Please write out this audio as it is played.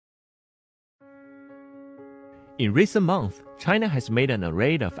In recent months, China has made an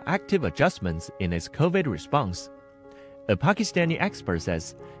array of active adjustments in its COVID response. A Pakistani expert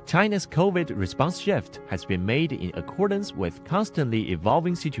says China's COVID response shift has been made in accordance with constantly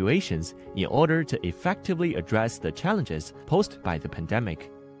evolving situations in order to effectively address the challenges posed by the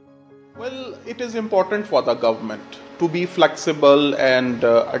pandemic. Well, it is important for the government to be flexible and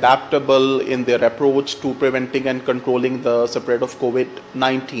adaptable in their approach to preventing and controlling the spread of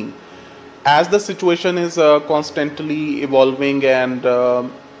COVID-19. As the situation is constantly evolving and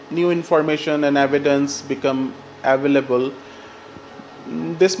new information and evidence become available,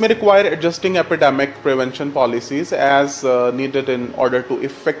 this may require adjusting epidemic prevention policies as needed in order to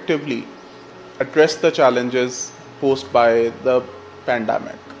effectively address the challenges posed by the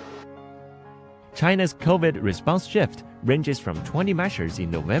pandemic. China's COVID response shift ranges from 20 measures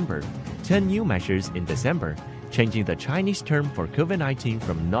in November, 10 new measures in December, changing the Chinese term for COVID-19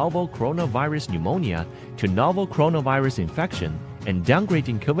 from novel coronavirus pneumonia to novel coronavirus infection, and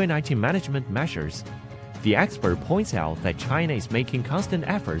downgrading COVID-19 management measures. The expert points out that China is making constant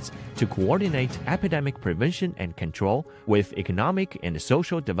efforts to coordinate epidemic prevention and control with economic and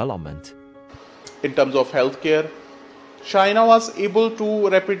social development. In terms of healthcare, China was able to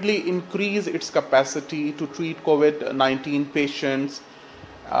rapidly increase its capacity to treat COVID-19 patients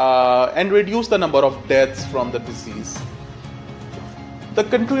and reduce the number of deaths from the disease. The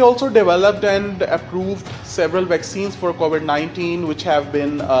country also developed and approved several vaccines for COVID-19 which have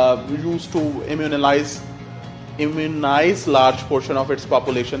been used to immunize large portion of its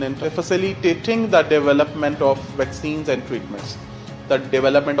population and facilitating the development of vaccines and treatments. The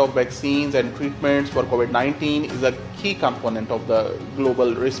development of vaccines and treatments for COVID-19 is a key component of the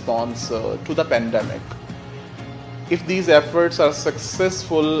global response to the pandemic. If these efforts are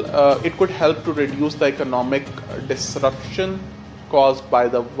successful, it could help to reduce the economic disruption caused by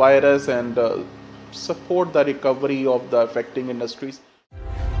the virus and support the recovery of the affecting industries.